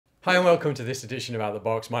Hi and welcome to this edition of Out of the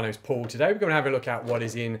Box. My name's Paul. Today we're going to have a look at what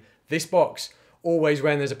is in this box. Always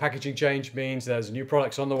when there's a packaging change means there's new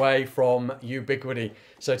products on the way from Ubiquiti.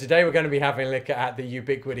 So today we're going to be having a look at the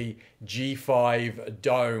Ubiquiti G5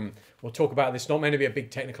 Dome. We'll talk about this. Not meant to be a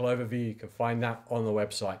big technical overview. You can find that on the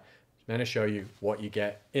website. It's meant to show you what you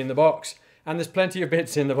get in the box. And there's plenty of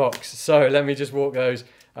bits in the box. So let me just walk those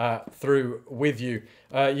through with you.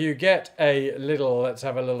 You get a little, let's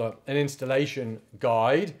have a little, an installation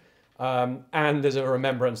guide. And there's a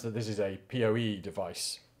remembrance that this is a PoE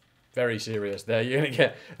device. Very serious there. You're going to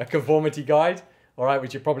get a conformity guide, all right,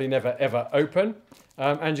 which you probably never ever open.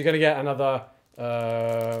 And you're going to get another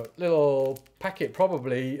little packet,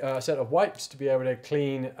 probably a set of wipes to be able to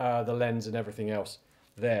clean the lens and everything else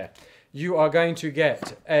there. You are going to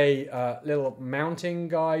get a little mounting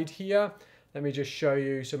guide here. Let me just show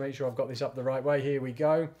you, so make sure I've got this up the right way. Here we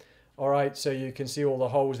go. All right, so you can see all the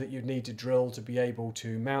holes that you'd need to drill to be able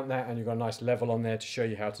to mount that, and you've got a nice level on there to show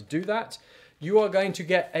you how to do that. You are going to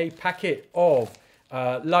get a packet of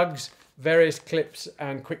lugs, various clips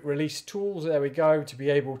and quick release tools, there we go, to be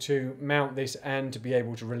able to mount this and to be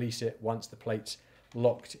able to release it once the plate's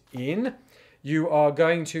locked in. You are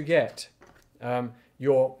going to get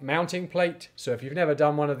your mounting plate. So if you've never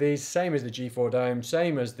done one of these, same as the G4 dome,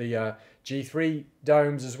 same as the G3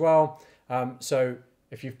 domes as well. So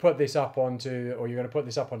if you've put this up onto, or you're going to put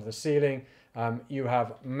this up onto the ceiling, you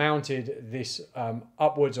have mounted this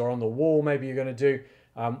upwards or on the wall, maybe you're going to do.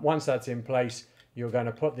 Once that's in place, you're going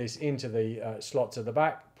to put this into the slots at the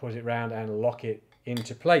back, put it round and lock it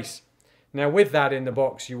into place. Now with that in the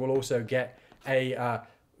box, you will also get a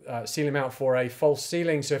ceiling mount for a false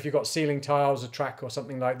ceiling. So if you've got ceiling tiles, a track or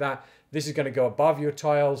something like that, this is going to go above your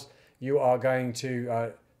tiles. You are going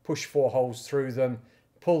to push 4 holes through them,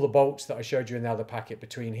 pull the bolts that I showed you in the other packet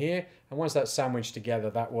between here, and once that's sandwiched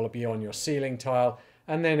together, that will be on your ceiling tile,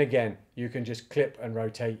 and then again you can just clip and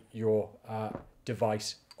rotate your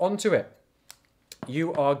device onto it.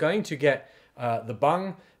 You are going to get the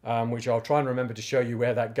bung, which I'll try and remember to show you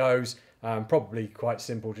where that goes. Probably quite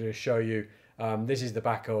simple to just show you. This is the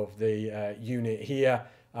back of the unit here,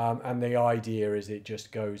 and the idea is it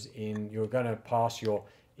just goes in. You're going to pass your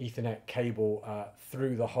Ethernet cable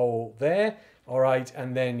through the hole there. All right,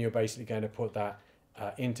 and then you're basically going to put that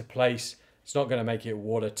into place. It's not going to make it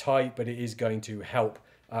watertight, but it is going to help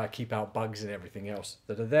keep out bugs and everything else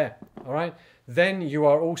that are there. All right, then you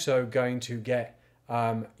are also going to get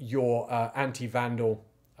your anti-vandal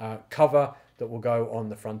cover that will go on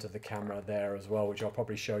the front of the camera there as well, which I'll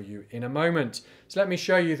probably show you in a moment. So let me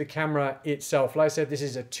show you the camera itself. Like I said, this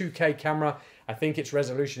is a 2K camera. I think its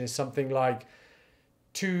resolution is something like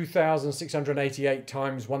 2688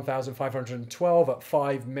 times 1512 at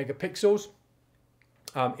 5 megapixels.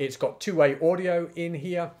 It's got two-way audio in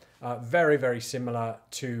here, very, very similar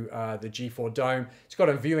to the G4 Dome. It's got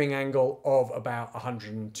a viewing angle of about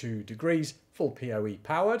 102 degrees, full PoE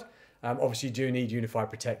powered. Obviously you do need Unifi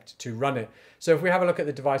Protect to run it. So if we have a look at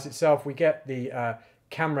the device itself, we get the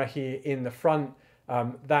camera here in the front.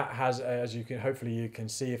 That has, as you can, hopefully you can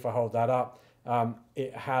see if I hold that up,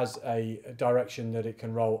 it has a direction that it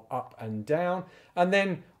can roll up and down, and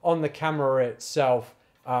then on the camera itself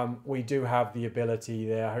we do have the ability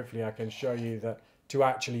there, hopefully I can show you that, to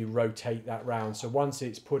actually rotate that round. So once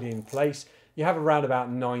it's put in place, you have around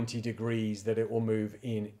about 90 degrees that it will move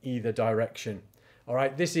in either direction. All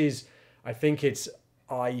right, this is, I think it's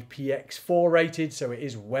IPX4 rated, so it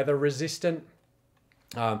is weather resistant.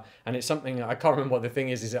 And it's something, I can't remember what the thing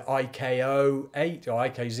is it IKO8 or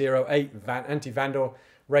IK08 anti-vandal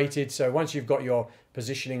rated. So once you've got your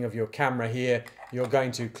positioning of your camera here, you're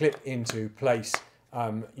going to clip into place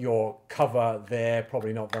your cover there.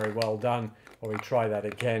 Probably not very well done. Or we try that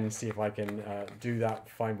again, see if I can do that,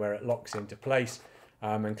 find where it locks into place,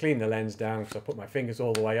 and clean the lens down. So I put my fingers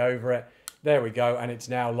all the way over it. There we go, and it's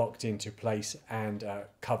now locked into place and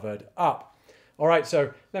covered up. All right,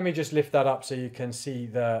 so let me just lift that up so you can see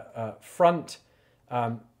the front.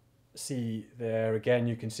 See there again,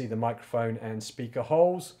 you can see the microphone and speaker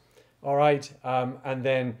holes. All right, and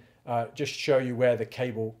then just show you where the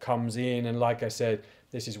cable comes in. And like I said,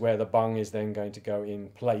 this is where the bung is then going to go in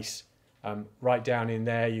place. Right down in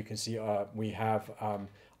there, you can see we have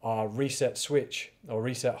our reset switch or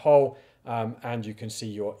reset hole, and you can see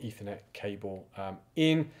your Ethernet cable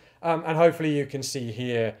in. And hopefully you can see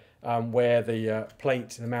here where the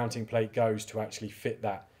plate, the mounting plate goes to actually fit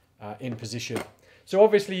that in position. So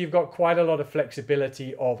obviously you've got quite a lot of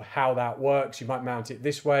flexibility of how that works. You might mount it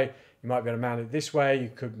this way, you might be able to mount it this way,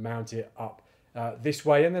 you could mount it up this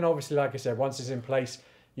way, and then obviously, like I said, once it's in place,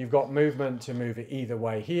 you've got movement to move it either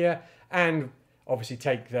way here, and obviously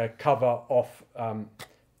take the cover off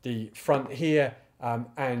the front here,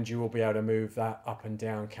 and you will be able to move that up and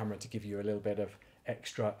down camera to give you a little bit of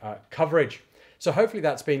extra coverage. So hopefully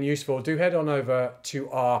that's been useful. Do head on over to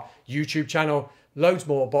our YouTube channel. Loads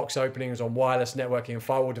more box openings on wireless networking and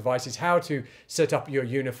firewall devices, how to set up your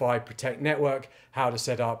Unifi Protect network, how to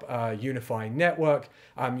set up a Unifi network.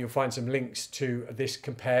 You'll find some links to this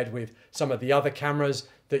compared with some of the other cameras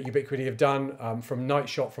that Ubiquiti have done from night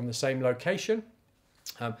shot from the same location.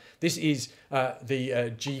 This is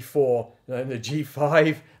the G4 and the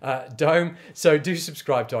G5 dome. So do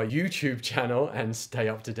subscribe to our YouTube channel and stay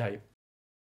up to date.